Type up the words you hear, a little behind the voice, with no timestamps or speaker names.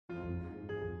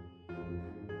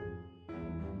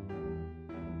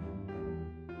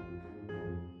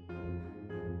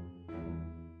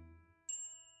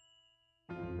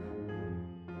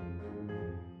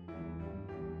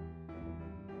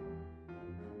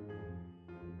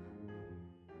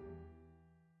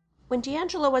When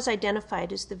D'Angelo was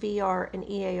identified as the VR and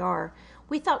EAR,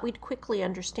 we thought we'd quickly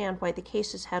understand why the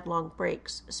cases had long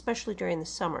breaks, especially during the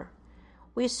summer.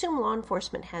 We assume law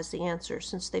enforcement has the answer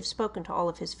since they've spoken to all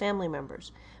of his family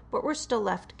members, but we're still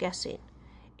left guessing.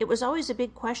 It was always a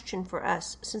big question for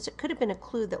us since it could have been a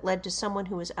clue that led to someone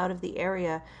who was out of the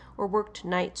area or worked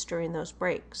nights during those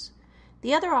breaks.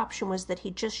 The other option was that he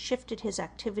just shifted his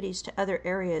activities to other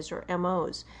areas or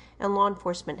MOs, and law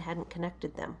enforcement hadn't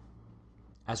connected them.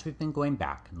 As we've been going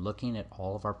back and looking at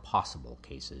all of our possible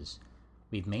cases,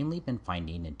 we've mainly been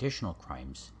finding additional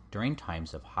crimes during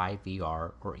times of high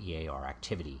VR or EAR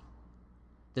activity.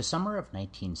 The summer of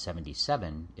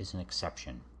 1977 is an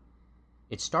exception.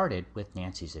 It started with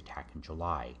Nancy's attack in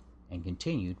July and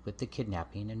continued with the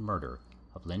kidnapping and murder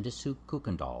of Linda Sue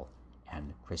Kuykendall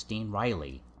and Christine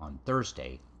Riley on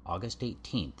Thursday, August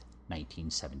 18,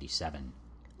 1977.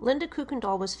 Linda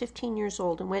Kuykendall was 15 years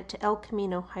old and went to El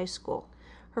Camino High School.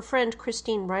 Her friend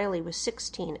Christine Riley was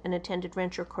 16 and attended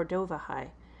Rancho Cordova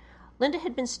High. Linda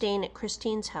had been staying at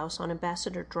Christine's house on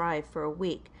Ambassador Drive for a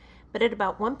week, but at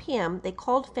about 1 p.m. they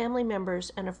called family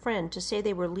members and a friend to say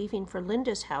they were leaving for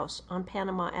Linda's house on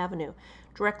Panama Avenue,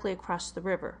 directly across the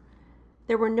river.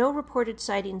 There were no reported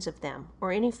sightings of them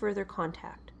or any further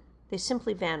contact. They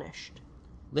simply vanished.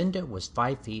 Linda was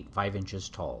 5 feet 5 inches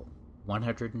tall,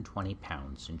 120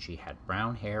 pounds, and she had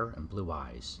brown hair and blue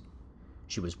eyes.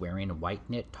 She was wearing a white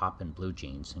knit top and blue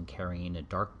jeans and carrying a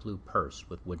dark blue purse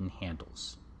with wooden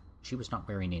handles. She was not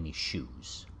wearing any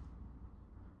shoes.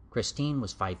 Christine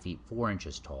was 5 feet 4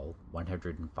 inches tall,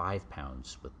 105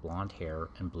 pounds, with blonde hair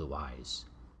and blue eyes.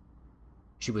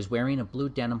 She was wearing a blue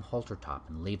denim halter top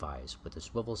and Levi's with a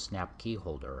swivel snap key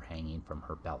holder hanging from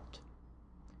her belt.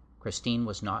 Christine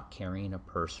was not carrying a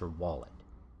purse or wallet.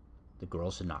 The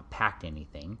girls had not packed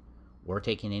anything or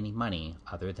taken any money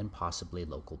other than possibly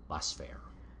local bus fare.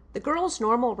 The girls'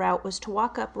 normal route was to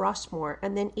walk up Rossmore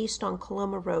and then east on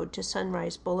Coloma Road to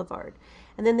Sunrise Boulevard,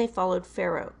 and then they followed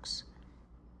Fair Oaks.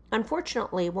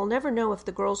 Unfortunately, we'll never know if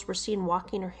the girls were seen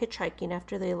walking or hitchhiking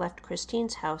after they left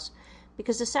Christine's house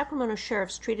because the Sacramento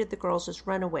sheriffs treated the girls as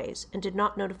runaways and did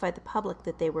not notify the public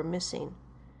that they were missing.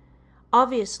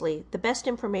 Obviously, the best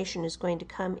information is going to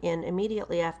come in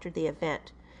immediately after the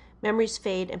event. Memories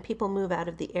fade and people move out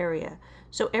of the area,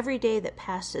 so every day that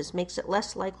passes makes it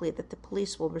less likely that the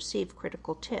police will receive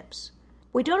critical tips.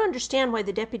 We don't understand why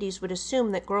the deputies would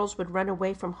assume that girls would run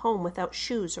away from home without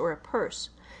shoes or a purse,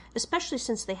 especially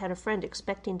since they had a friend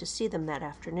expecting to see them that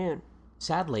afternoon.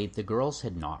 Sadly, the girls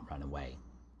had not run away.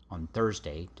 On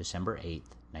Thursday, December 8,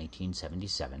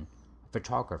 1977, a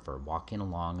photographer walking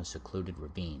along a secluded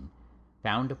ravine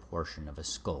found a portion of a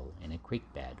skull in a creek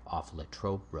bed off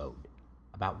Latrobe Road,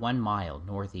 about 1 mile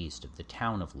northeast of the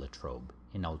town of Latrobe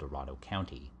in El Dorado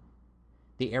County.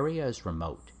 The area is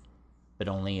remote, but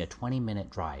only a 20-minute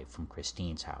drive from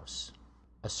Christine's house.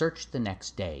 A search the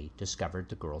next day discovered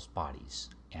the girls' bodies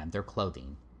and their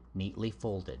clothing neatly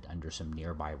folded under some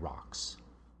nearby rocks.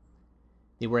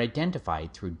 They were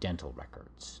identified through dental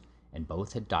records, and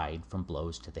both had died from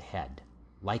blows to the head,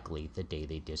 likely the day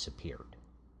they disappeared.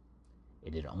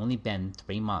 It had only been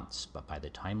 3 months, but by the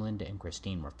time Linda and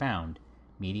Christine were found,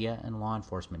 media and law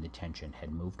enforcement attention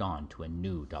had moved on to a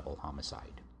new double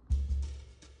homicide.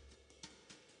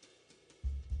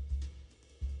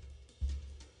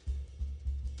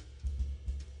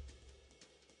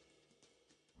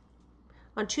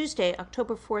 On Tuesday,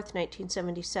 October 4th,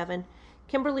 1977,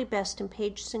 Kimberly Best and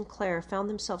Paige Sinclair found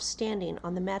themselves standing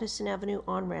on the Madison Avenue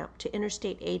on-ramp to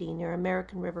Interstate 80 near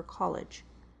American River College.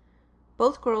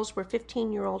 Both girls were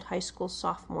 15-year-old high school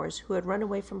sophomores who had run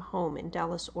away from home in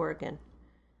Dallas, Oregon.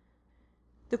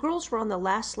 The girls were on the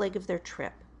last leg of their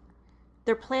trip.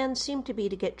 Their plan seemed to be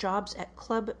to get jobs at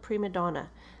Club Prima Donna,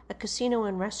 a casino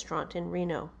and restaurant in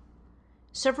Reno.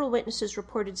 Several witnesses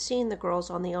reported seeing the girls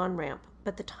on the on-ramp,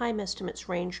 but the time estimates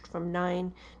ranged from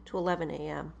 9 to 11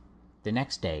 a.m. The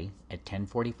next day, at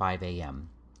 10:45 a.m.,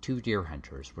 2 deer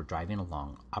hunters were driving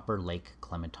along Upper Lake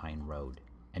Clementine Road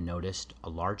and noticed a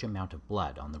large amount of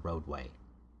blood on the roadway.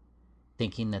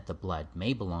 Thinking that the blood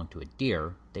may belong to a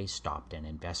deer, they stopped and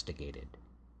investigated.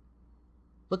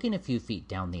 Looking a few feet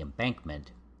down the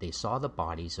embankment, they saw the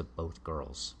bodies of both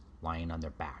girls lying on their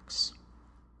backs.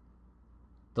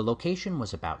 The location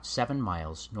was about 7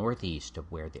 miles northeast of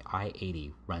where the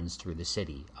I-80 runs through the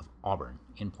city of Auburn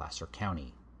in Placer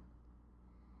County.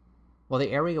 While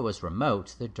the area was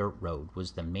remote, the dirt road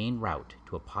was the main route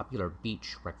to a popular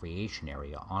beach recreation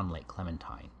area on Lake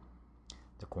Clementine.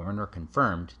 The coroner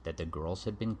confirmed that the girls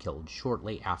had been killed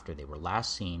shortly after they were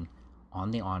last seen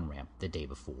on the on-ramp the day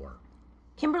before.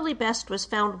 Kimberly Best was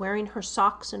found wearing her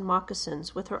socks and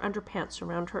moccasins with her underpants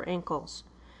around her ankles.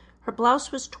 Her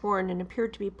blouse was torn and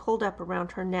appeared to be pulled up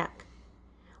around her neck.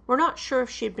 We're not sure if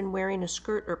she had been wearing a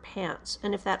skirt or pants,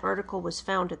 and if that article was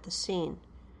found at the scene.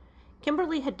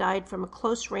 Kimberly had died from a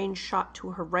close-range shot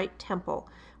to her right temple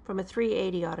from a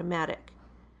 .380 automatic.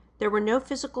 There were no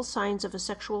physical signs of a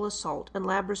sexual assault, and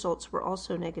lab results were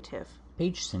also negative.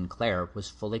 Paige Sinclair was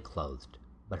fully clothed,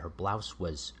 but her blouse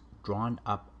was drawn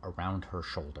up around her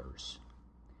shoulders.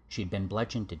 She had been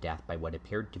bludgeoned to death by what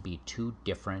appeared to be 2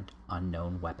 different,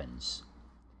 unknown weapons.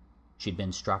 She'd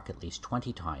been struck at least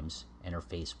 20 times, and her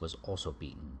face was also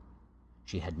beaten.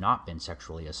 She had not been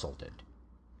sexually assaulted.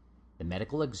 The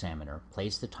medical examiner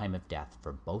placed the time of death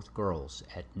for both girls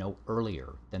at no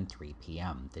earlier than 3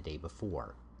 p.m. the day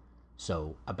before,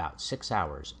 so about 6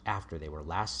 hours after they were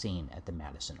last seen at the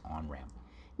Madison on-ramp.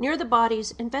 Near the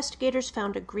bodies, investigators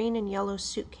found a green and yellow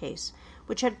suitcase,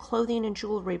 which had clothing and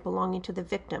jewelry belonging to the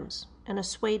victims, and a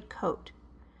suede coat.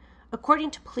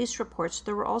 According to police reports,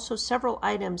 there were also several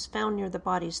items found near the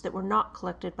bodies that were not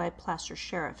collected by Placer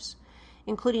sheriffs,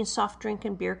 including soft drink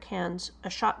and beer cans, a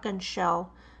shotgun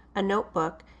shell, a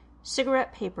notebook,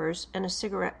 cigarette papers, and a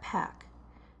cigarette pack.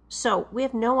 So, we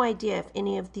have no idea if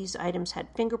any of these items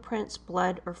had fingerprints,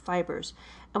 blood, or fibers,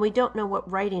 and we don't know what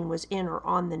writing was in or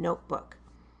on the notebook.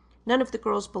 None of the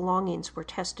girls' belongings were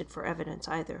tested for evidence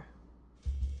either.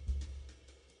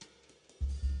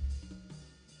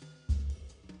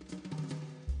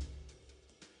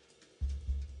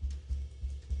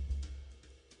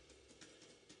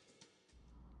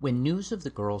 When news of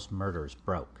the girls' murders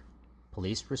broke,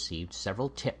 police received several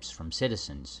tips from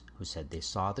citizens who said they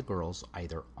saw the girls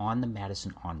either on the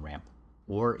Madison on-ramp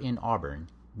or in Auburn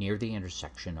near the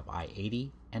intersection of I-80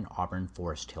 and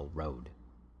Auburn-Forest Hill Road.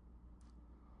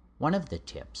 One of the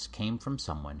tips came from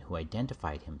someone who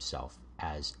identified himself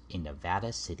as a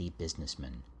Nevada City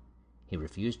businessman. He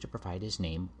refused to provide his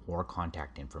name or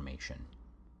contact information.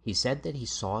 He said that he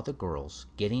saw the girls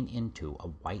getting into a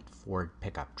white Ford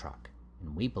pickup truck,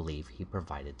 and we believe he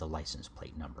provided the license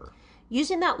plate number.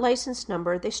 Using that license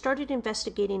number, they started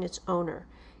investigating its owner,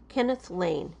 Kenneth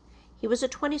Lane. He was a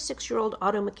 26-year-old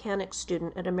auto mechanics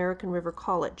student at American River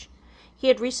College. He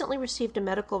had recently received a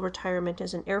medical retirement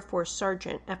as an Air Force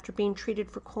sergeant after being treated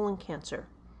for colon cancer.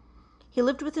 He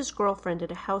lived with his girlfriend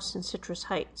at a house in Citrus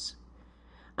Heights.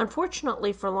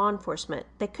 Unfortunately for law enforcement,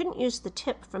 they couldn't use the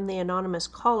tip from the anonymous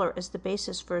caller as the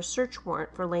basis for a search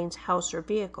warrant for Lane's house or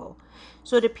vehicle,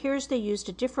 so it appears they used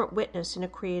a different witness in a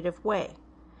creative way.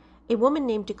 A woman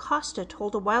named DaCosta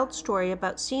told a wild story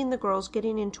about seeing the girls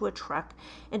getting into a truck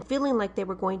and feeling like they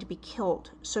were going to be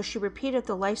killed, so she repeated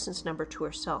the license number to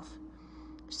herself.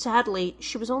 Sadly,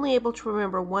 she was only able to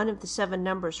remember one of the 7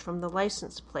 numbers from the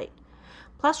license plate.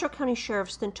 Placer County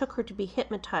sheriffs then took her to be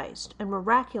hypnotized, and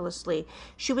miraculously,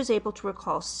 she was able to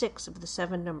recall 6 of the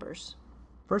 7 numbers.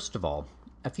 First of all,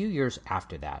 a few years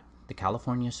after that, the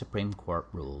California Supreme Court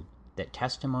ruled that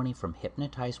testimony from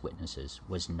hypnotized witnesses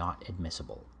was not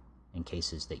admissible, and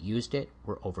cases that used it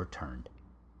were overturned.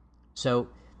 So,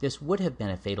 this would have been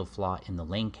a fatal flaw in the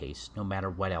Lane case, no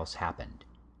matter what else happened.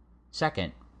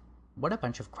 Second, what a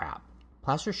bunch of crap.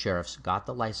 Placer sheriffs got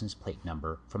the license plate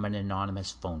number from an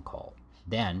anonymous phone call,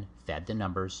 then fed the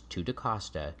numbers to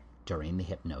DaCosta during the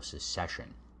hypnosis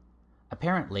session.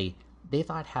 Apparently, they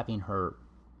thought having her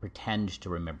pretend to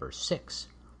remember 6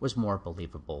 was more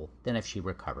believable than if she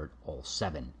recovered all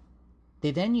 7.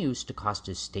 They then used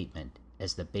DaCosta's statement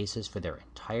as the basis for their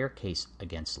entire case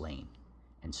against Lane,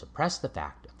 and suppressed the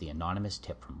fact of the anonymous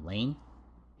tip from Lane,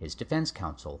 his defense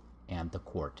counsel, and the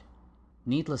court.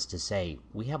 Needless to say,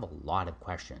 we have a lot of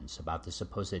questions about the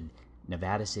supposed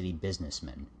Nevada City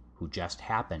businessman who just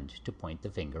happened to point the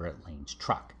finger at Lane's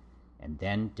truck, and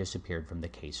then disappeared from the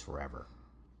case forever.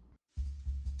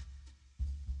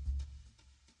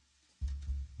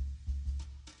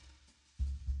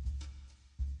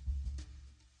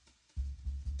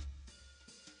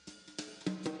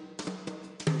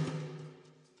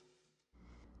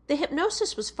 The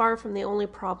hypnosis was far from the only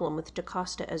problem with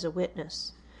DaCosta as a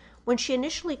witness. When she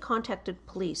initially contacted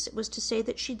police, it was to say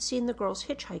that she'd seen the girls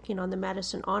hitchhiking on the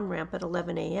Madison on-ramp at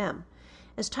 11 a.m.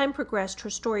 As time progressed,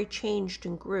 her story changed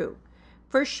and grew.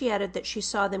 First, she added that she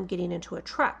saw them getting into a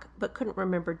truck, but couldn't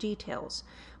remember details.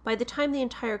 By the time the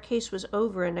entire case was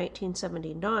over in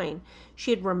 1979,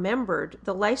 she had remembered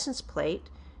the license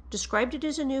plate, described it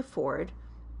as a new Ford,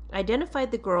 identified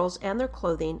the girls and their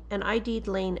clothing, and ID'd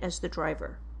Lane as the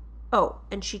driver. Oh,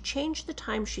 and she changed the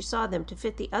time she saw them to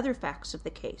fit the other facts of the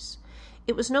case.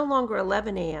 It was no longer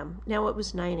 11 a.m., now it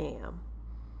was 9 a.m.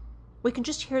 We can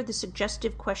just hear the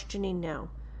suggestive questioning now.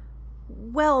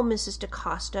 Well, Mrs.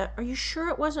 DaCosta, are you sure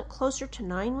it wasn't closer to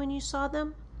 9 when you saw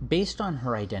them? Based on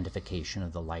her identification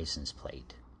of the license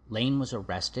plate, Lane was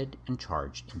arrested and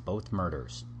charged in both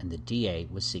murders, and the DA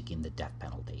was seeking the death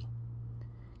penalty.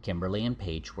 Kimberly and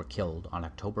Page were killed on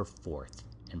October 4th,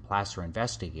 and Placer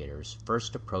investigators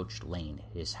first approached Lane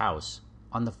at his house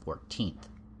on the 14th.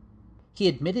 He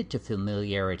admitted to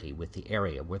familiarity with the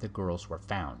area where the girls were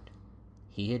found.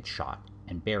 He had shot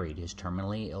and buried his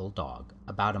terminally ill dog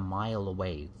about a mile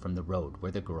away from the road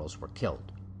where the girls were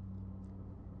killed.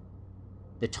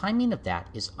 The timing of that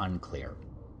is unclear,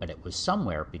 but it was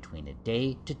somewhere between a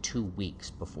day to 2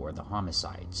 weeks before the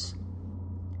homicides.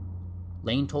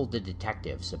 Lane told the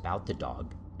detectives about the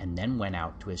dog and then went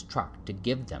out to his truck to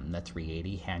give them the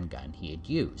 .380 handgun he had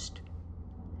used.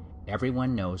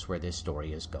 Everyone knows where this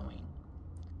story is going.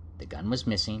 The gun was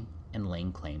missing, and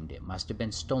Lane claimed it must have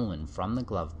been stolen from the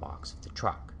glove box of the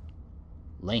truck.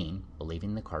 Lane,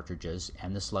 believing the cartridges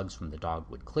and the slugs from the dog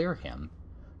would clear him,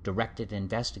 directed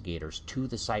investigators to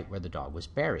the site where the dog was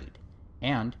buried,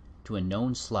 and to a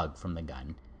known slug from the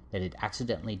gun that had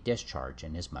accidentally discharged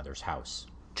in his mother's house.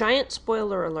 Giant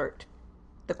spoiler alert.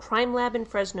 The crime lab in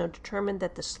Fresno determined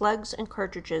that the slugs and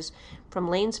cartridges from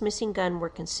Lane's missing gun were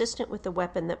consistent with the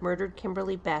weapon that murdered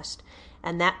Kimberly Best,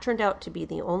 and that turned out to be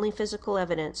the only physical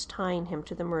evidence tying him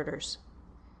to the murders.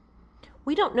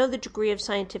 We don't know the degree of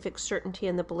scientific certainty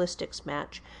in the ballistics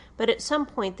match, but at some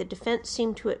point the defense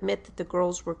seemed to admit that the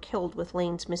girls were killed with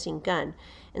Lane's missing gun,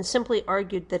 and simply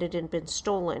argued that it had been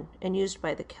stolen and used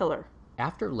by the killer.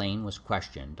 After Lane was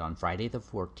questioned on Friday the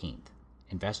 14th,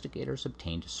 investigators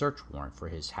obtained a search warrant for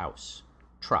his house,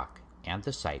 truck, and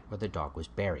the site where the dog was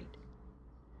buried.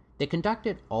 They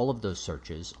conducted all of those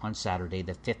searches on Saturday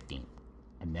the 15th,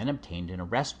 and then obtained an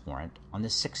arrest warrant on the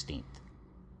 16th.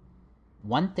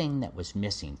 One thing that was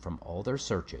missing from all their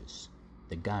searches,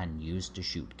 the gun used to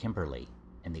shoot Kimberly,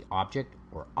 and the object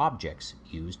or objects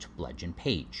used to bludgeon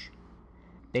Page.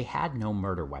 They had no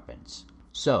murder weapons,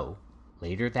 so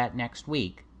later that next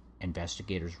week,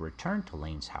 investigators returned to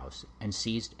Lane's house and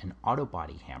seized an auto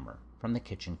body hammer from the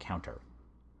kitchen counter.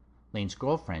 Lane's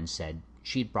girlfriend said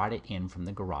she'd brought it in from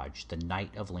the garage the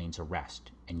night of Lane's arrest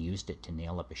and used it to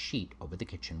nail up a sheet over the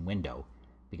kitchen window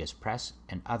because press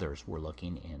and others were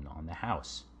looking in on the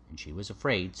house, and she was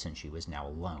afraid since she was now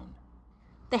alone.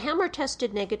 The hammer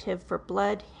tested negative for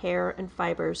blood, hair, and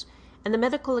fibers, and the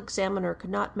medical examiner could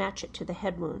not match it to the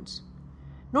head wounds.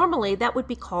 Normally, that would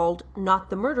be called not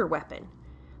the murder weapon,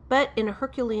 but in a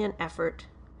Herculean effort,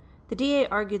 the DA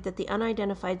argued that the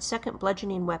unidentified second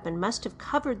bludgeoning weapon must have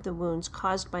covered the wounds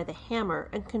caused by the hammer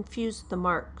and confused the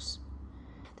marks.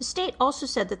 The state also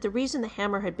said that the reason the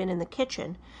hammer had been in the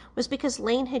kitchen was because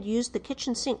Lane had used the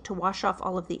kitchen sink to wash off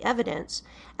all of the evidence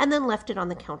and then left it on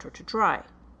the counter to dry.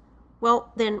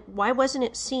 Well, then why wasn't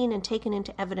it seen and taken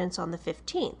into evidence on the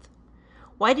 15th?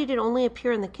 Why did it only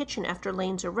appear in the kitchen after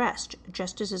Lane's arrest,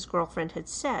 just as his girlfriend had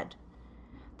said?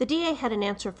 The DA had an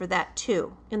answer for that,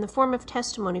 too, in the form of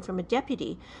testimony from a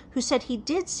deputy who said he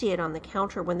did see it on the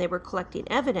counter when they were collecting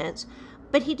evidence,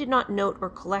 but he did not note or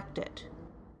collect it.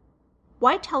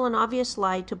 Why tell an obvious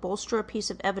lie to bolster a piece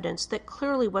of evidence that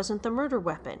clearly wasn't the murder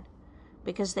weapon?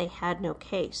 Because they had no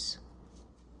case.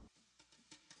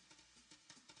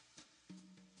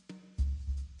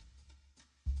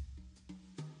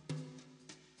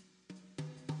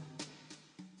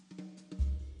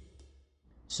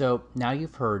 So now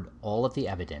you've heard all of the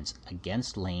evidence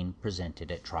against Lane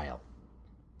presented at trial.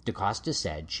 DaCosta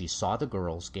said she saw the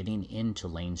girls getting into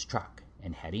Lane's truck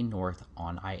and heading north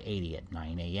on I-80 at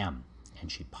 9 a.m.,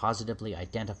 and she positively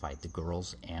identified the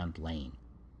girls and Lane.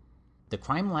 The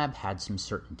crime lab had some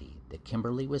certainty that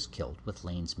Kimberly was killed with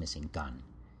Lane's missing gun,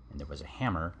 and there was a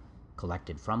hammer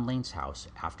collected from Lane's house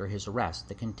after his arrest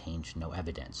that contained no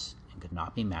evidence and could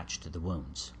not be matched to the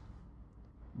wounds.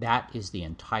 That is the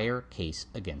entire case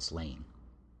against Lane.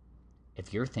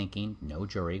 If you're thinking no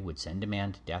jury would send a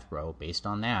man to death row based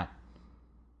on that,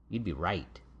 you'd be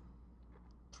right.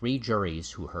 3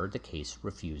 juries who heard the case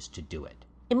refused to do it.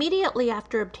 Immediately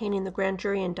after obtaining the grand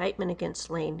jury indictment against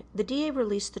Lane, the DA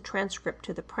released the transcript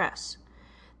to the press.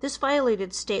 This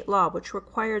violated state law, which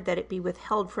required that it be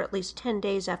withheld for at least 10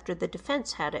 days after the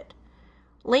defense had it.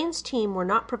 Lane's team were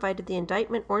not provided the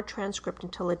indictment or transcript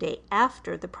until a day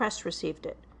after the press received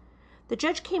it. The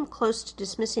judge came close to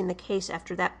dismissing the case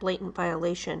after that blatant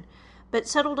violation, but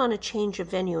settled on a change of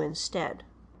venue instead.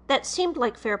 That seemed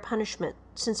like fair punishment,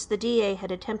 since the DA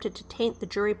had attempted to taint the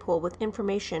jury pool with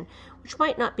information which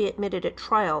might not be admitted at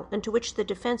trial and to which the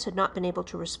defense had not been able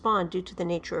to respond due to the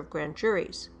nature of grand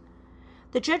juries.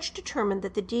 The judge determined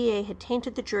that the DA had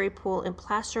tainted the jury pool in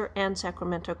Placer and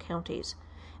Sacramento counties,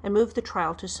 and moved the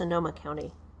trial to Sonoma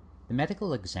County. The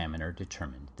medical examiner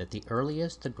determined that the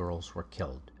earliest the girls were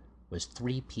killed was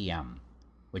 3 p.m.,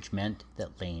 which meant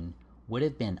that Lane would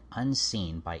have been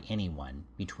unseen by anyone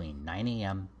between 9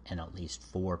 a.m. and at least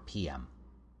 4 p.m.,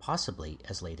 possibly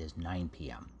as late as 9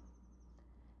 p.m.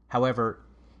 However,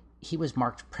 he was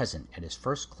marked present at his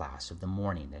first class of the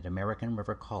morning at American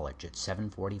River College at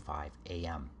 7:45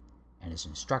 a.m., and his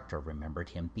instructor remembered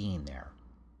him being there.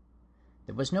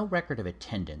 There was no record of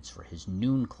attendance for his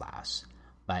noon class,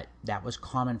 but that was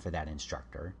common for that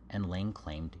instructor, and Lane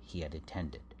claimed he had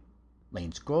attended.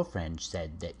 Lane's girlfriend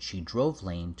said that she drove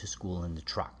Lane to school in the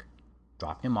truck,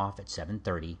 dropped him off at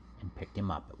 7:30, and picked him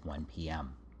up at 1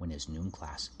 p.m. when his noon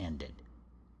class ended.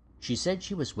 She said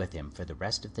she was with him for the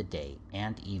rest of the day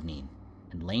and evening,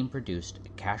 and Lane produced a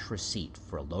cash receipt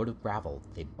for a load of gravel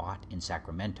they bought in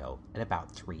Sacramento at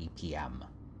about 3 p.m.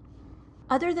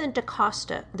 Other than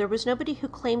DaCosta, there was nobody who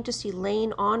claimed to see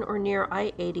Lane on or near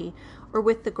I-80 or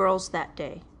with the girls that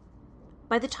day.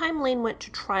 By the time Lane went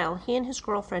to trial, he and his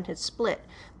girlfriend had split,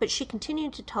 but she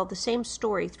continued to tell the same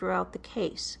story throughout the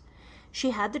case.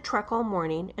 She had the truck all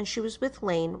morning, and she was with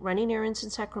Lane running errands in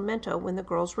Sacramento when the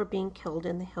girls were being killed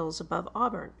in the hills above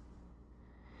Auburn.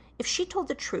 If she told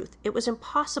the truth, it was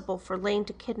impossible for Lane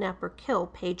to kidnap or kill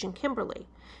Paige and Kimberly,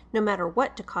 no matter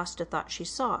what DaCosta thought she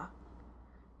saw.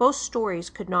 Both stories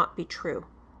could not be true.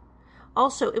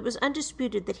 Also, it was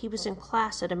undisputed that he was in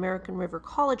class at American River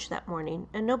College that morning,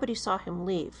 and nobody saw him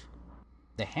leave.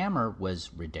 The hammer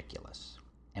was ridiculous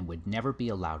and would never be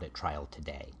allowed at trial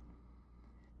today.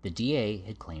 The DA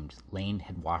had claimed Lane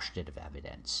had washed it of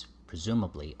evidence,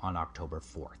 presumably on October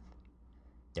 4th.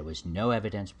 There was no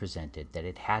evidence presented that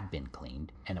it had been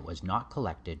cleaned, and it was not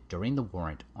collected during the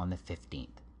warrant on the 15th.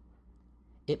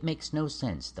 It makes no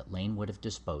sense that Lane would have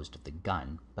disposed of the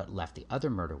gun, but left the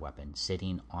other murder weapon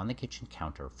sitting on the kitchen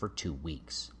counter for 2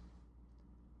 weeks.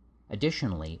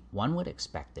 Additionally, one would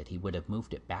expect that he would have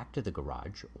moved it back to the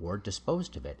garage or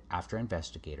disposed of it after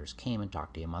investigators came and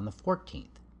talked to him on the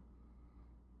 14th.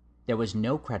 There was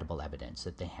no credible evidence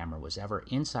that the hammer was ever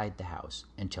inside the house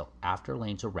until after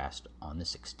Lane's arrest on the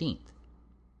 16th.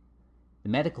 The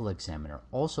medical examiner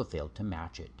also failed to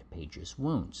match it to Paige's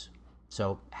wounds.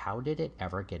 So how did it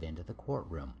ever get into the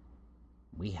courtroom?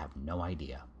 We have no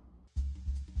idea.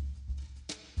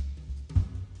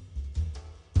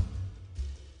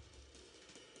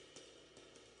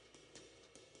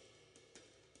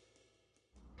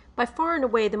 By far and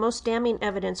away, the most damning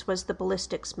evidence was the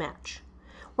ballistics match.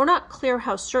 We're not clear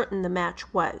how certain the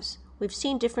match was. We've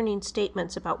seen differing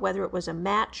statements about whether it was a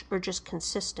match or just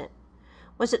consistent.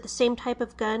 Was it the same type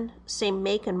of gun, same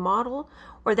make and model,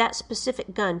 or that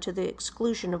specific gun to the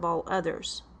exclusion of all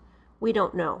others? We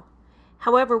don't know.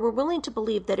 However, we're willing to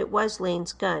believe that it was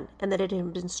Lane's gun and that it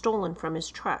had been stolen from his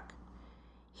truck.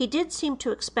 He did seem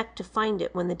to expect to find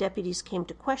it when the deputies came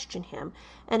to question him,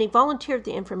 and he volunteered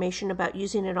the information about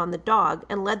using it on the dog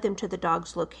and led them to the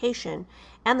dog's location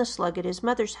and the slug at his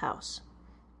mother's house.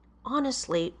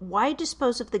 Honestly, why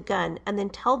dispose of the gun and then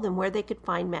tell them where they could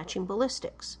find matching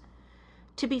ballistics?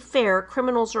 To be fair,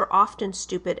 criminals are often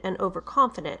stupid and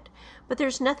overconfident, but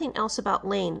there's nothing else about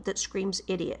Lane that screams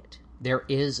idiot. There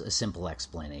is a simple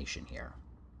explanation here.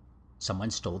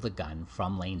 Someone stole the gun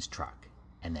from Lane's truck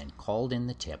and then called in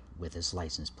the tip with his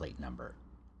license plate number.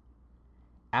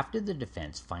 After the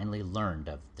defense finally learned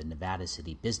of the Nevada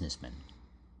City businessman,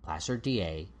 Placer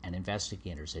DA and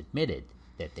investigators admitted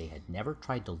that they had never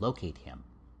tried to locate him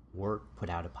or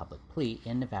put out a public plea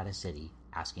in Nevada City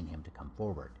asking him to come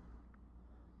forward.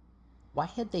 Why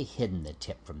had they hidden the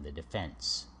tip from the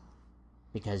defense?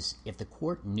 Because if the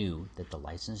court knew that the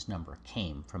license number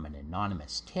came from an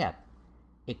anonymous tip,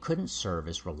 it couldn't serve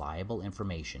as reliable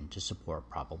information to support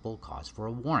probable cause for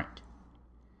a warrant.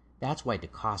 That's why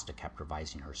DaCosta kept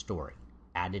revising her story,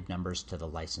 added numbers to the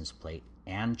license plate,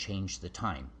 and changed the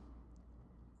time.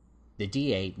 The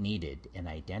DA needed an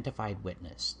identified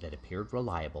witness that appeared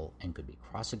reliable and could be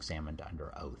cross-examined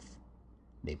under oath.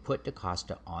 They put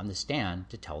DaCosta on the stand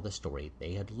to tell the story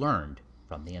they had learned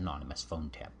from the anonymous phone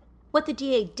tip. What the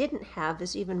DA didn't have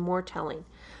is even more telling.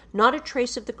 Not a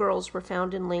trace of the girls were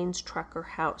found in Lane's truck or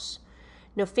house.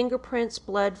 No fingerprints,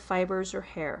 blood, fibers, or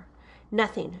hair.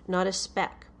 Nothing, not a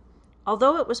speck.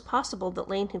 Although it was possible that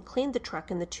Lane had cleaned the truck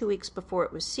in the 2 weeks before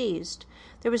it was seized,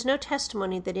 there was no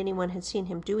testimony that anyone had seen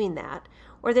him doing that,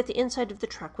 or that the inside of the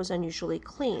truck was unusually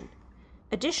clean.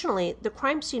 Additionally, the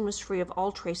crime scene was free of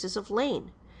all traces of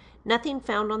Lane. Nothing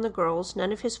found on the girls,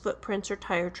 none of his footprints or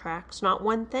tire tracks, not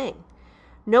one thing.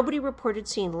 Nobody reported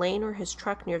seeing Lane or his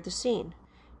truck near the scene.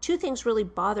 2 things really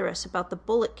bother us about the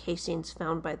bullet casings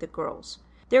found by the girls.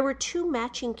 There were 2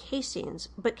 matching casings,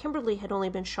 but Kimberly had only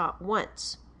been shot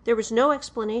once. There was no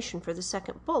explanation for the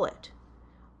second bullet.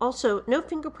 Also, no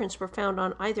fingerprints were found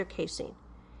on either casing.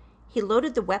 He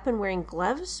loaded the weapon wearing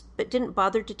gloves, but didn't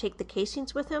bother to take the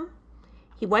casings with him?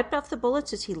 He wiped off the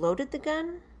bullets as he loaded the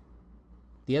gun?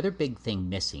 The other big thing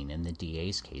missing in the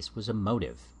DA's case was a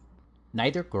motive.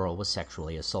 Neither girl was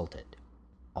sexually assaulted.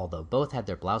 Although both had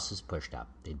their blouses pushed up,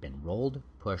 they'd been rolled,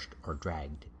 pushed, or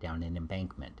dragged down an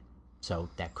embankment, so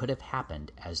that could have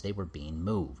happened as they were being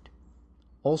moved.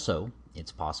 Also,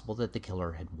 it's possible that the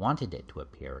killer had wanted it to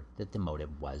appear that the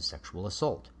motive was sexual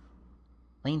assault.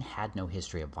 Lane had no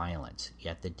history of violence,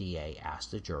 yet the DA asked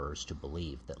the jurors to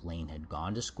believe that Lane had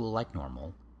gone to school like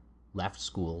normal, left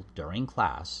school during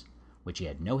class, which he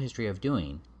had no history of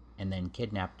doing, and then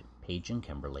kidnapped Paige and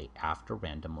Kimberly after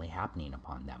randomly happening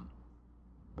upon them.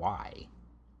 Why?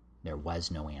 There was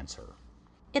no answer.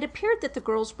 It appeared that the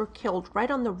girls were killed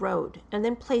right on the road and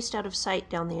then placed out of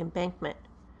sight down the embankment.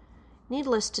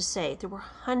 Needless to say, there were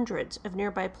hundreds of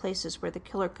nearby places where the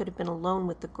killer could have been alone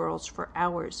with the girls for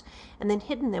hours and then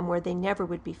hidden them where they never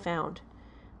would be found.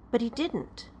 But he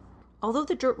didn't. Although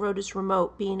the dirt road is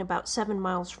remote, being about 7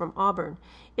 miles from Auburn,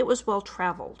 it was well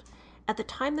traveled. At the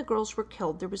time the girls were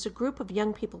killed, there was a group of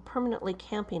young people permanently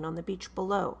camping on the beach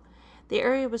below. The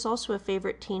area was also a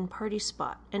favorite teen party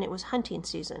spot, and it was hunting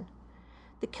season.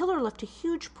 The killer left a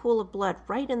huge pool of blood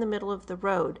right in the middle of the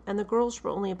road, and the girls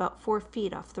were only about 4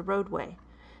 feet off the roadway.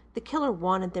 The killer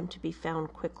wanted them to be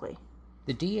found quickly.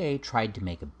 The DA tried to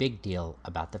make a big deal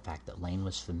about the fact that Lane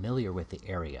was familiar with the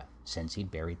area, since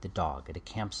he'd buried the dog at a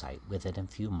campsite within a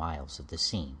few miles of the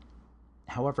scene.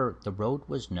 However, the road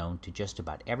was known to just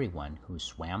about everyone who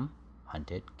swam,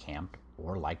 hunted, camped,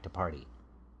 or liked to party.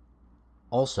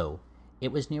 Also,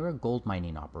 it was near a gold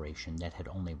mining operation that had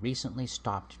only recently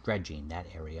stopped dredging that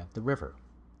area of the river.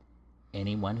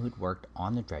 Anyone who'd worked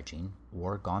on the dredging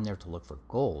or gone there to look for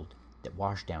gold that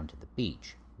washed down to the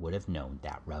beach would have known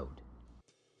that road.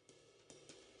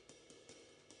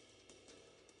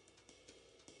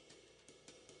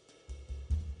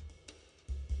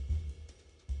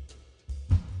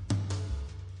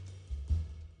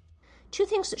 Two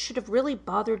things that should have really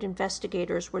bothered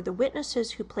investigators were the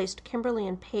witnesses who placed Kimberly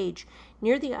and Paige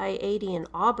near the I-80 in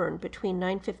Auburn between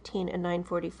 9:15 and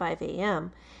 9:45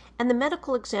 a.m., and the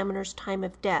medical examiner's time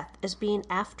of death as being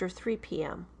after 3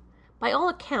 p.m. By all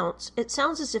accounts, it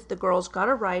sounds as if the girls got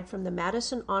a ride from the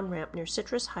Madison on-ramp near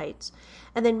Citrus Heights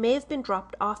and then may have been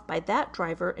dropped off by that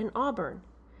driver in Auburn.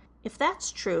 If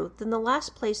that's true, then the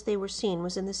last place they were seen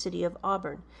was in the city of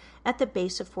Auburn, at the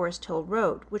base of Forest Hill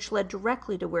Road, which led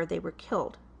directly to where they were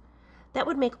killed. That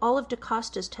would make all of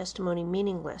DaCosta's testimony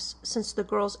meaningless, since the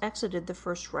girls exited the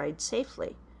first ride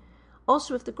safely.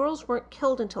 Also, if the girls weren't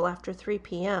killed until after 3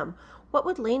 p.m., what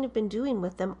would Lane have been doing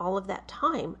with them all of that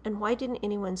time, and why didn't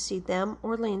anyone see them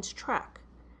or Lane's truck?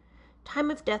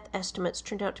 Time of death estimates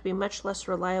turned out to be much less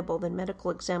reliable than medical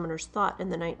examiners thought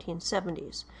in the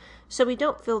 1970s, so we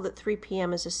don't feel that 3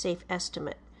 p.m. is a safe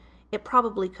estimate. It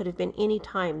probably could have been any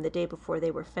time the day before they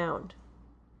were found.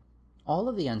 All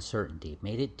of the uncertainty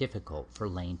made it difficult for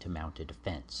Lane to mount a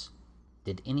defense.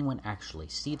 Did anyone actually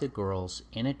see the girls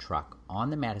in a truck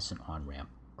on the Madison on-ramp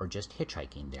or just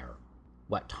hitchhiking there?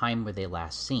 What time were they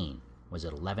last seen? Was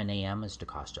it 11 a.m. as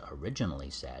DaCosta originally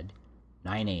said,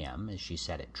 9 a.m. as she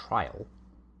said at trial,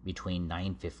 between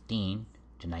 9:15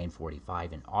 to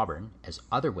 9:45 in Auburn as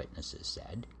other witnesses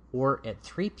said, or at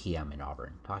 3 p.m. in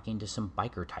Auburn talking to some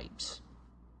biker types?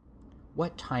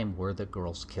 What time were the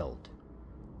girls killed?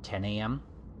 10 a.m.,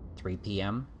 3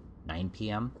 p.m., 9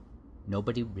 p.m.?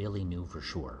 Nobody really knew for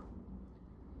sure.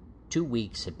 2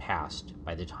 weeks had passed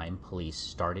by the time police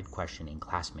started questioning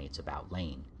classmates about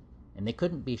Lane, and they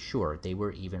couldn't be sure they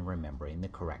were even remembering the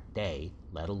correct day,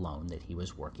 let alone that he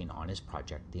was working on his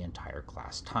project the entire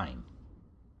class time.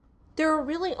 There are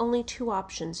really only 2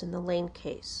 options in the Lane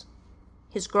case.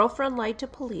 His girlfriend lied to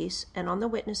police and on the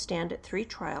witness stand at 3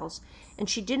 trials, and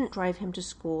she didn't drive him to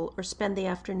school or spend the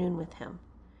afternoon with him.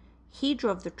 He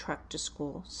drove the truck to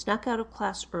school, snuck out of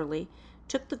class early,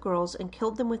 took the girls and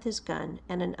killed them with his gun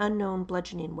and an unknown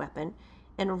bludgeoning weapon,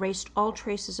 and erased all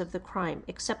traces of the crime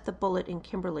except the bullet in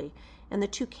Kimberly and the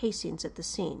 2 casings at the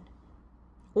scene.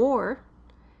 Or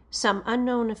some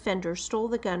unknown offender stole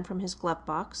the gun from his glove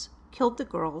box, killed the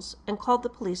girls, and called the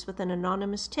police with an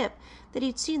anonymous tip that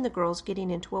he'd seen the girls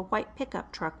getting into a white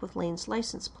pickup truck with Lane's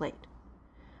license plate.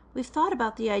 We've thought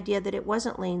about the idea that it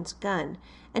wasn't Lane's gun,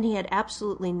 and he had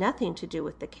absolutely nothing to do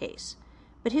with the case,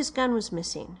 but his gun was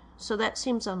missing, so that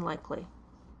seems unlikely.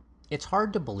 It's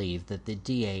hard to believe that the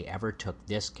DA ever took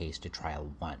this case to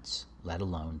trial once, let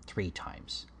alone 3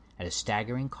 times, at a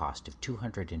staggering cost of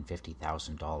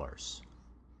 $250,000.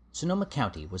 Sonoma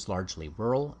County was largely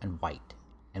rural and white,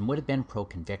 and would have been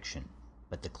pro-conviction,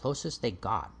 but the closest they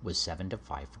got was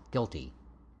 7-5 for guilty.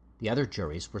 The other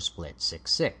juries were split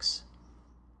 6-6.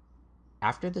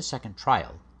 After the second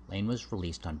trial, Lane was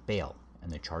released on bail,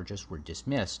 and the charges were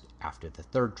dismissed after the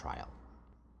third trial.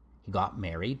 He got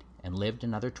married and lived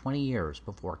another 20 years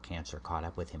before cancer caught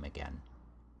up with him again.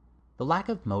 The lack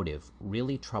of motive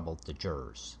really troubled the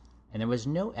jurors, and there was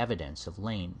no evidence of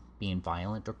Lane being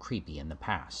violent or creepy in the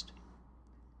past.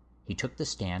 He took the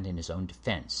stand in his own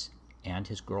defense, and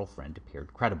his girlfriend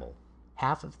appeared credible.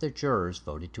 Half of the jurors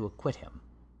voted to acquit him.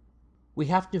 We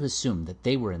have to assume that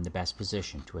they were in the best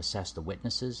position to assess the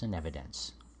witnesses and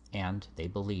evidence, and they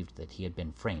believed that he had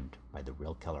been framed by the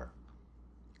real killer.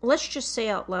 Let's just say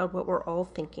out loud what we're all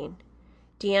thinking.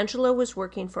 DeAngelo was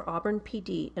working for Auburn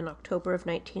PD in October of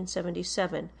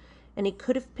 1977, and he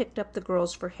could have picked up the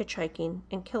girls for hitchhiking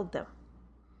and killed them.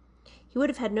 He would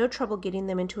have had no trouble getting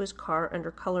them into his car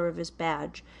under color of his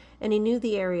badge, and he knew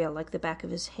the area like the back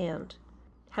of his hand.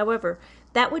 However,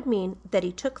 that would mean that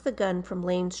he took the gun from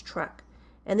Lane's truck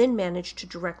and then managed to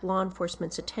direct law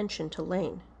enforcement's attention to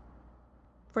Lane.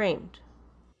 Framed.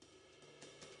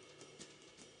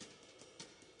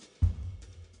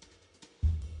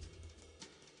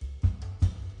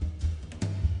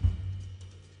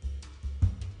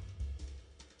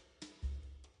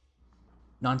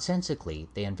 Nonsensically,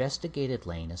 they investigated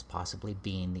Lane as possibly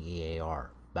being the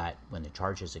EAR, but when the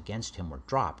charges against him were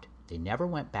dropped, they never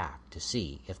went back to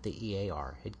see if the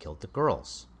EAR had killed the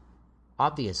girls.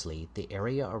 Obviously, the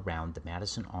area around the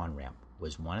Madison on-ramp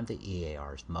was one of the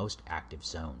EAR's most active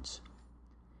zones.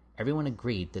 Everyone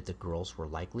agreed that the girls were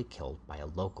likely killed by a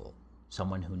local,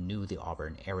 someone who knew the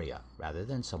Auburn area, rather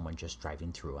than someone just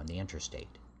driving through on the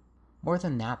interstate. More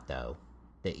than that, though,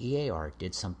 the EAR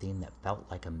did something that felt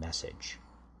like a message.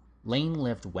 Lane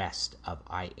lived west of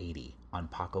I-80 on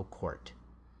Paco Court,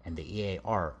 and the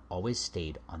EAR always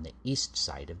stayed on the east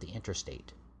side of the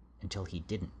interstate, until he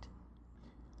didn't.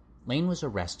 Lane was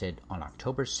arrested on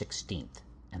October 16th,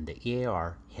 and the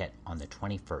EAR hit on the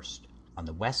 21st, on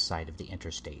the west side of the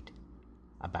interstate,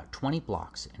 about 20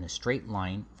 blocks in a straight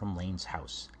line from Lane's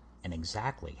house, and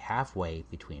exactly halfway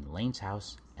between Lane's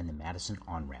house and the Madison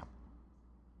on-ramp.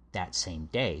 That same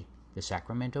day, the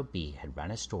Sacramento Bee had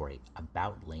run a story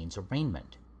about Lane's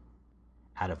arraignment.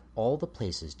 Out of all the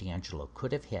places DeAngelo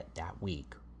could have hit that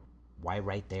week, why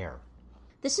right there?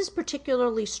 This is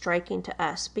particularly striking to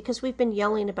us because we've been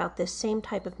yelling about this same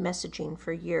type of messaging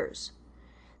for years.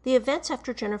 The events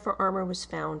after Jennifer Armour was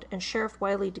found and Sheriff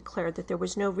Wiley declared that there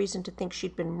was no reason to think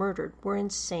she'd been murdered were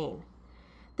insane.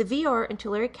 The VR and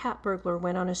Tulare cat burglar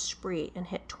went on a spree and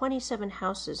hit 27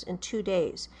 houses in 2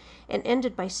 days and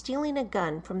ended by stealing a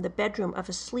gun from the bedroom of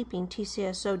a sleeping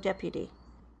TCSO deputy.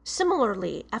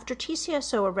 Similarly, after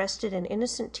TCSO arrested an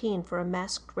innocent teen for a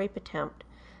masked rape attempt,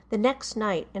 the next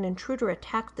night an intruder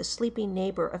attacked the sleeping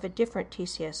neighbor of a different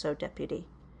TCSO deputy.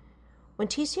 When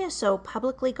TCSO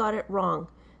publicly got it wrong,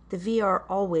 the VR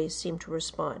always seemed to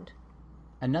respond.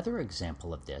 Another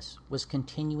example of this was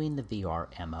continuing the VR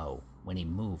MO when he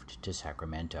moved to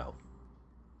Sacramento.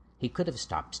 He could have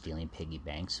stopped stealing piggy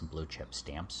banks and blue chip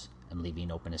stamps and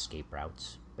leaving open escape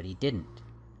routes, but he didn't.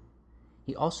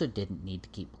 He also didn't need to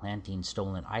keep planting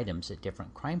stolen items at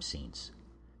different crime scenes,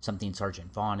 something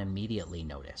Sergeant Vaughn immediately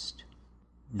noticed.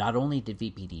 Not only did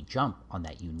VPD jump on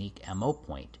that unique MO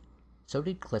point, so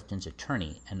did Clifton's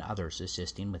attorney and others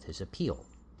assisting with his appeal.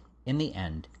 In the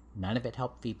end, none of it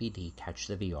helped VPD catch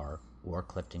the VR or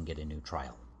Clifton get a new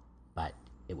trial. But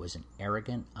it was an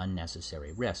arrogant,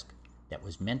 unnecessary risk that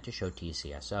was meant to show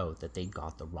TCSO that they'd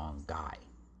got the wrong guy.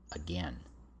 Again.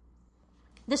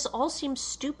 This all seems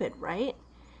stupid, right?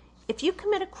 If you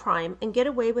commit a crime and get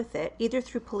away with it, either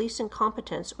through police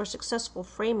incompetence or successful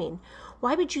framing,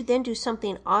 why would you then do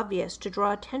something obvious to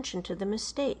draw attention to the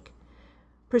mistake?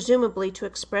 Presumably to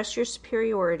express your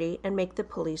superiority and make the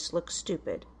police look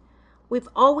stupid. We've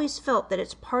always felt that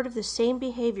it's part of the same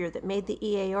behavior that made the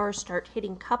EAR start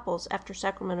hitting couples after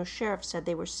Sacramento sheriff said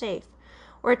they were safe,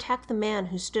 or attack the man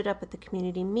who stood up at the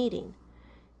community meeting.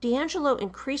 DeAngelo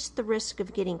increased the risk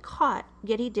of getting caught,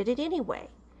 yet he did it anyway.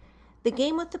 The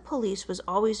game with the police was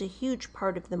always a huge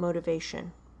part of the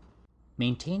motivation.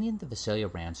 Maintaining the Visalia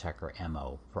ransacker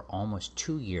MO for almost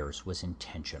 2 years was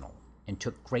intentional and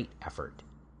took great effort.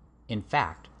 In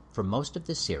fact, for most of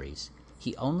the series,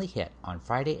 he only hit on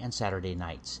Friday and Saturday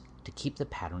nights to keep the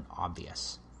pattern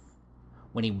obvious.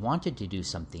 When he wanted to do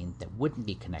something that wouldn't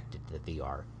be connected to the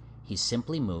VR, he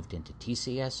simply moved into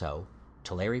TCSO,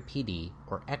 Tulare PD,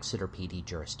 or Exeter PD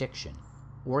jurisdiction,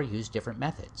 or used different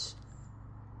methods.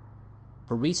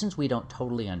 For reasons we don't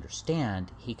totally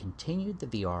understand, he continued the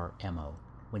VR MO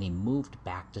when he moved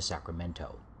back to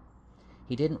Sacramento.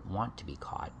 He didn't want to be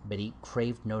caught, but he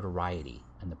craved notoriety,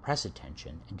 and the press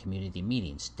attention and community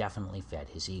meetings definitely fed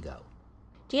his ego.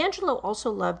 D'Angelo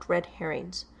also loved red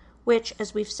herrings, which,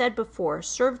 as we've said before,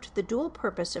 served the dual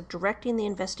purpose of directing the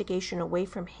investigation away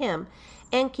from him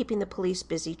and keeping the police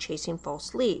busy chasing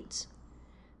false leads.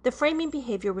 The framing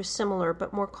behavior was similar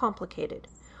but more complicated.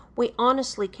 We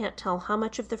honestly can't tell how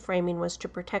much of the framing was to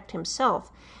protect himself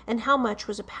and how much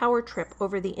was a power trip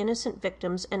over the innocent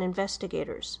victims and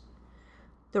investigators.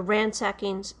 The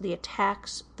ransackings, the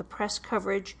attacks, the press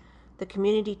coverage, the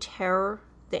community terror,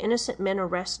 the innocent men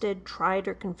arrested, tried,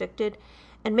 or convicted,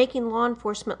 and making law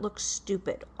enforcement look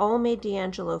stupid all made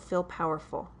D'Angelo feel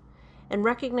powerful. And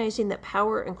recognizing that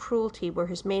power and cruelty were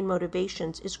his main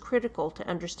motivations is critical to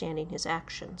understanding his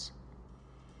actions.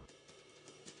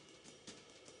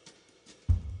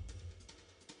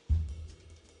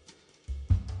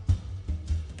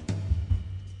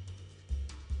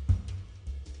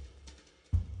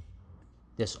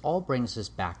 This all brings us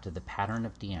back to the pattern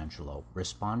of D'Angelo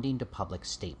responding to public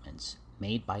statements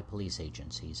made by police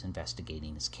agencies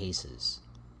investigating his cases.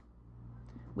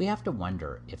 We have to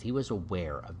wonder if he was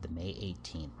aware of the May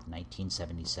 18,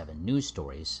 1977 news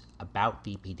stories about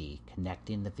VPD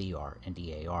connecting the VR and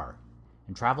EAR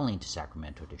and traveling to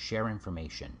Sacramento to share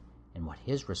information, and what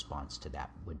his response to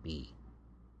that would be.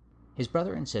 His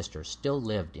brother and sister still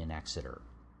lived in Exeter,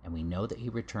 and we know that he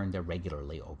returned there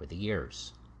regularly over the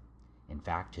years. In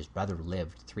fact, his brother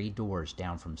lived 3 doors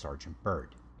down from Sergeant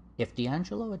Byrd. If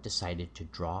D'Angelo had decided to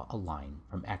draw a line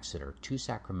from Exeter to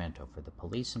Sacramento for the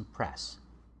police and press,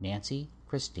 Nancy,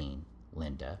 Christine,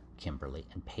 Linda, Kimberly,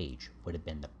 and Paige would have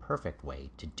been the perfect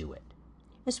way to do it.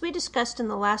 As we discussed in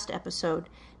the last episode,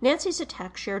 Nancy's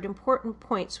attack shared important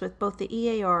points with both the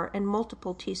EAR and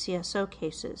multiple TCSO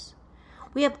cases.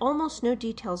 We have almost no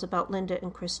details about Linda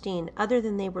and Christine other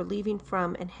than they were leaving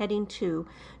from and heading to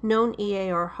known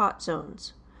EAR hot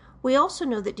zones. We also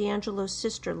know that D'Angelo's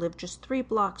sister lived just 3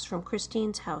 blocks from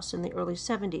Christine's house in the early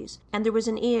 70s, and there was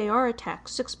an EAR attack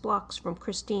 6 blocks from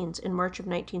Christine's in March of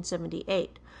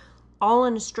 1978, all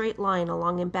in a straight line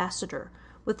along Ambassador,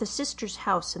 with the sister's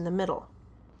house in the middle.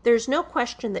 There is no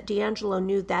question that D'Angelo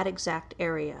knew that exact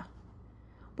area.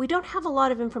 We don't have a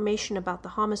lot of information about the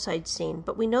homicide scene,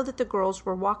 but we know that the girls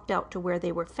were walked out to where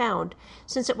they were found,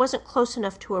 since it wasn't close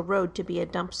enough to a road to be a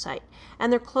dump site,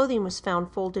 and their clothing was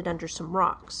found folded under some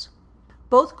rocks.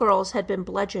 Both girls had been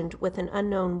bludgeoned with an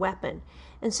unknown weapon,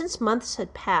 and since months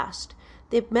had passed,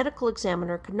 the medical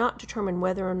examiner could not determine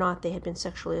whether or not they had been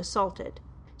sexually assaulted.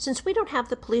 Since we don't have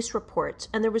the police reports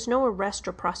and there was no arrest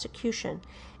or prosecution,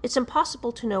 it's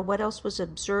impossible to know what else was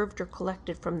observed or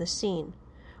collected from the scene.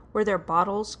 Were there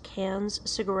bottles, cans,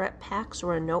 cigarette packs,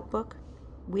 or a notebook?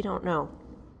 We don't know.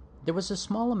 There was a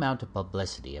small amount of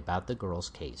publicity about the girls'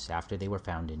 case after they were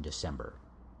found in December,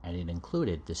 and it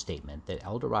included the statement that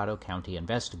El Dorado County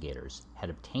investigators had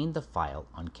obtained the file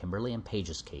on Kimberly and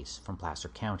Paige's case from Placer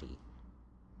County.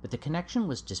 But the connection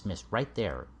was dismissed right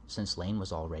there, since Lane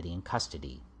was already in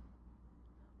custody.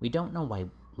 We don't know why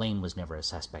Lane was never a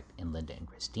suspect in Linda and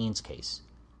Christine's case.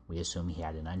 We assume he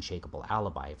had an unshakable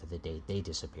alibi for the day they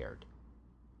disappeared.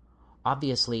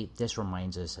 Obviously, this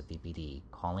reminds us of VPD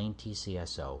calling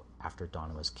TCSO after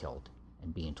Donna was killed,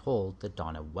 and being told that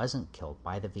Donna wasn't killed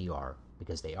by the VR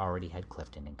because they already had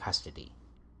Clifton in custody.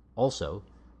 Also,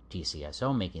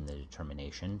 TCSO making the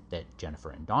determination that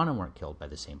Jennifer and Donna weren't killed by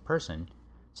the same person,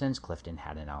 since Clifton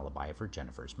had an alibi for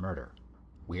Jennifer's murder.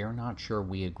 We're not sure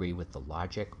we agree with the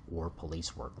logic or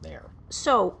police work there.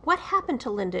 So, what happened to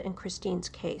Linda and Christine's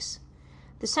case?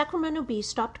 The Sacramento Bee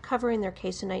stopped covering their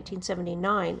case in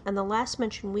 1979, and the last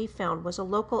mention we found was a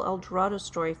local El Dorado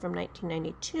story from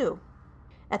 1992.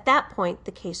 At that point,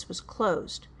 the case was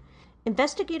closed.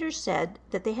 Investigators said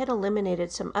that they had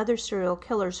eliminated some other serial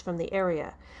killers from the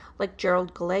area, like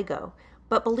Gerald Gallego,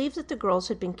 but believed that the girls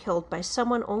had been killed by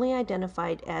someone only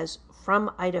identified as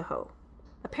from Idaho.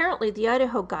 Apparently, the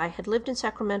Idaho guy had lived in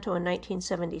Sacramento in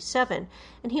 1977,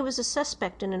 and he was a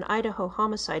suspect in an Idaho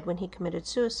homicide when he committed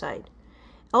suicide.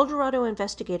 El Dorado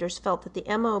investigators felt that the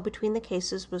MO between the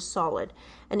cases was solid,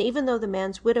 and even though the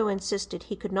man's widow insisted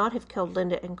he could not have killed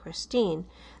Linda and Christine,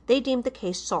 they deemed the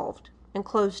case solved and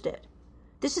closed it.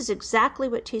 This is exactly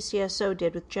what TCSO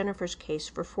did with Jennifer's case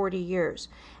for 40 years,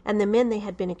 and the men they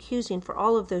had been accusing for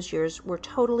all of those years were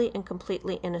totally and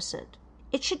completely innocent.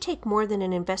 It should take more than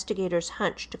an investigator's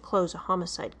hunch to close a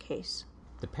homicide case.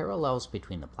 The parallels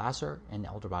between the Placer and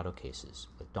El Dorado cases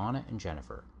with Donna and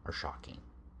Jennifer are shocking.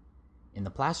 In the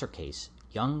Placer case,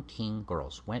 young teen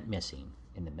girls went missing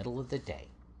in the middle of the day.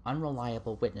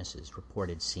 Unreliable witnesses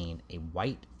reported seeing a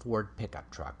white Ford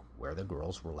pickup truck where the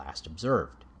girls were last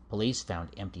observed. Police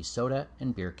found empty soda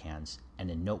and beer cans and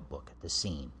a notebook at the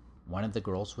scene. One of the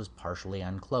girls was partially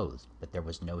unclothed, but there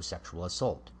was no sexual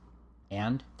assault.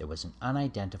 And there was an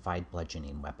unidentified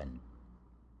bludgeoning weapon.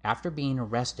 After being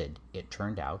arrested, it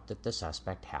turned out that the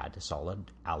suspect had a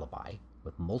solid alibi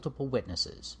with multiple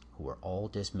witnesses who were all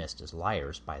dismissed as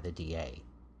liars by the DA,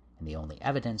 and the only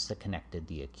evidence that connected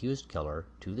the accused killer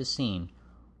to the scene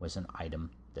was an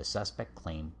item the suspect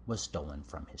claimed was stolen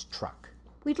from his truck.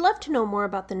 We'd love to know more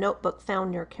about the notebook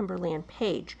found near Kimberly and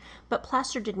Page, but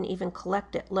Placer didn't even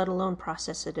collect it, let alone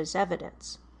process it as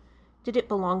evidence. Did it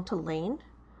belong to Lane?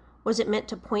 Was it meant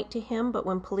to point to him, but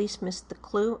when police missed the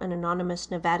clue, an anonymous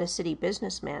Nevada City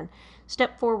businessman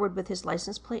stepped forward with his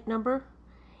license plate number?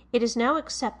 It is now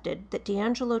accepted that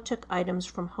DeAngelo took items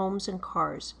from homes and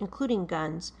cars, including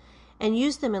guns, and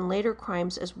used them in later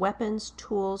crimes as weapons,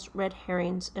 tools, red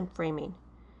herrings, and framing.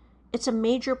 It's a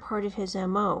major part of his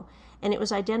M.O., and it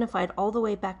was identified all the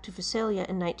way back to Visalia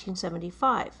in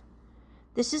 1975.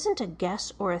 This isn't a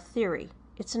guess or a theory.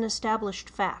 It's an established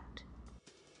fact.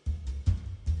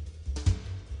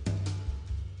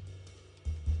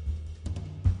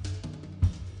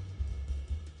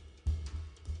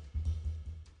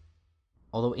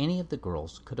 Although any of the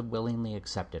girls could have willingly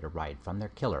accepted a ride from their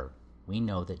killer, we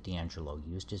know that DeAngelo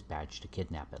used his badge to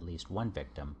kidnap at least one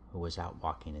victim who was out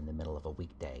walking in the middle of a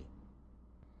weekday.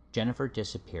 Jennifer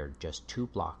disappeared just 2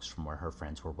 blocks from where her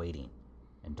friends were waiting,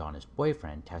 and Donna's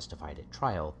boyfriend testified at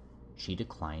trial she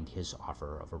declined his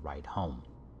offer of a ride home.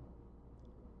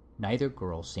 Neither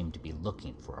girl seemed to be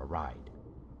looking for a ride.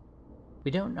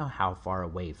 We don't know how far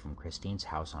away from Christine's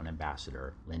house on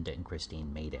Ambassador Linda and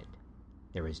Christine made it.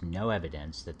 There is no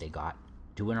evidence that they got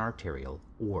to an arterial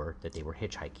or that they were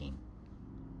hitchhiking.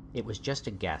 It was just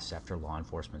a guess after law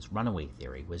enforcement's runaway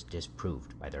theory was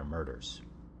disproved by their murders.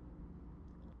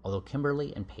 Although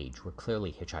Kimberly and Page were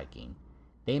clearly hitchhiking,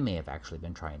 they may have actually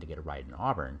been trying to get a ride in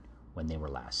Auburn when they were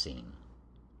last seen.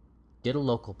 Did a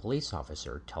local police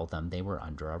officer tell them they were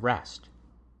under arrest?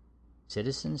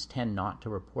 Citizens tend not to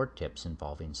report tips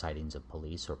involving sightings of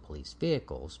police or police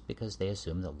vehicles because they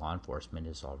assume that law enforcement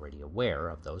is already aware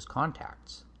of those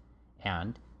contacts,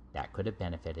 and that could have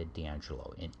benefited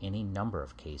DeAngelo in any number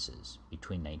of cases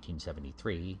between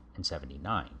 1973 and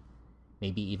 79,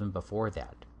 maybe even before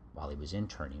that, while he was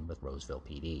interning with Roseville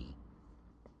PD.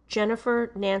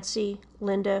 Jennifer, Nancy,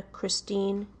 Linda,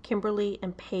 Christine, Kimberly,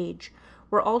 and Paige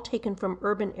were all taken from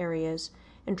urban areas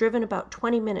and driven about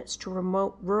 20 minutes to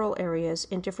remote rural areas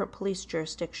in different police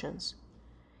jurisdictions.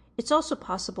 It's also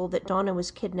possible that Donna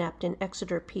was kidnapped in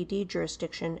Exeter PD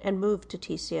jurisdiction and moved to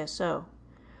TCSO.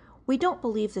 We don't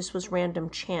believe this was random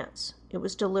chance. It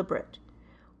was deliberate.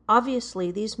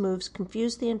 Obviously, these moves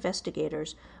confused the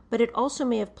investigators, but it also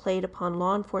may have played upon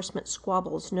law enforcement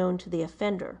squabbles known to the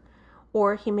offender,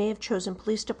 or he may have chosen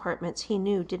police departments he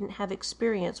knew didn't have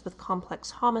experience with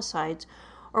complex homicides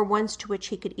or ones to which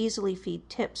he could easily feed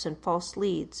tips and false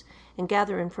leads and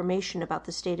gather information about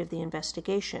the state of the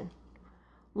investigation.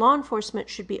 Law enforcement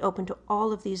should be open to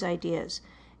all of these ideas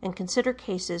and consider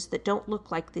cases that don't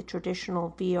look like the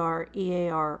traditional VR,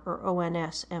 EAR, or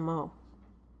ONS MO.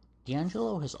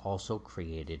 DeAngelo has also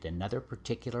created another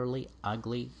particularly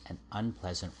ugly and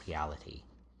unpleasant reality.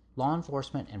 Law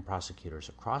enforcement and prosecutors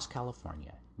across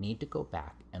California need to go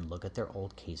back and look at their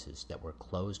old cases that were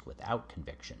closed without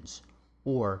convictions,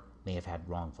 or may have had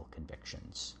wrongful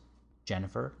convictions.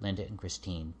 Jennifer, Linda, and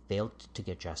Christine failed to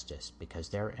get justice because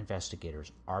their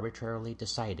investigators arbitrarily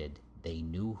decided they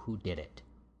knew who did it.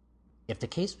 If the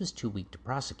case was too weak to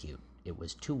prosecute, it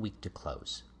was too weak to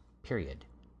close. Period.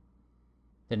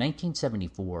 The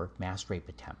 1974 mass rape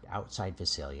attempt outside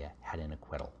Visalia had an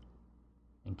acquittal,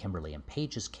 and Kimberly and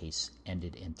Page's case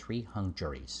ended in 3 hung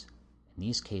juries, and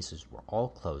these cases were all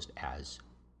closed as,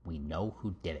 "We know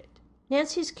who did it."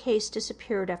 Nancy's case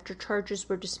disappeared after charges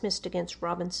were dismissed against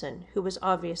Robinson, who was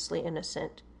obviously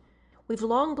innocent. We've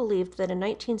long believed that a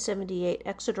 1978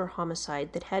 Exeter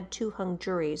homicide that had 2 hung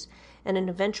juries and an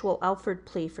eventual Alford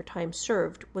plea for time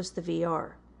served was the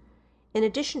VR. In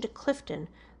addition to Clifton,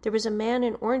 there was a man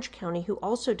in Orange County who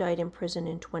also died in prison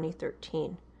in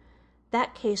 2013.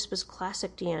 That case was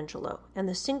classic DeAngelo, and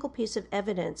the single piece of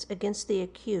evidence against the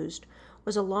accused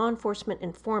was a law enforcement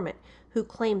informant who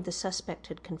claimed the suspect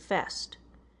had confessed.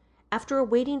 After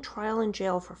awaiting trial in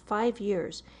jail for 5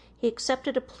 years, he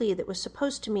accepted a plea that was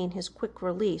supposed to mean his quick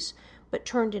release, but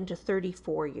turned into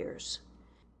 34 years.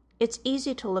 It's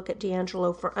easy to look at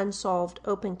DeAngelo for unsolved,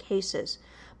 open cases,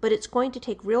 but it's going to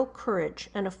take real courage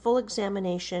and a full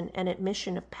examination and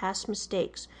admission of past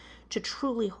mistakes to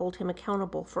truly hold him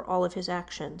accountable for all of his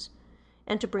actions,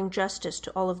 and to bring justice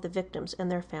to all of the victims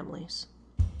and their families.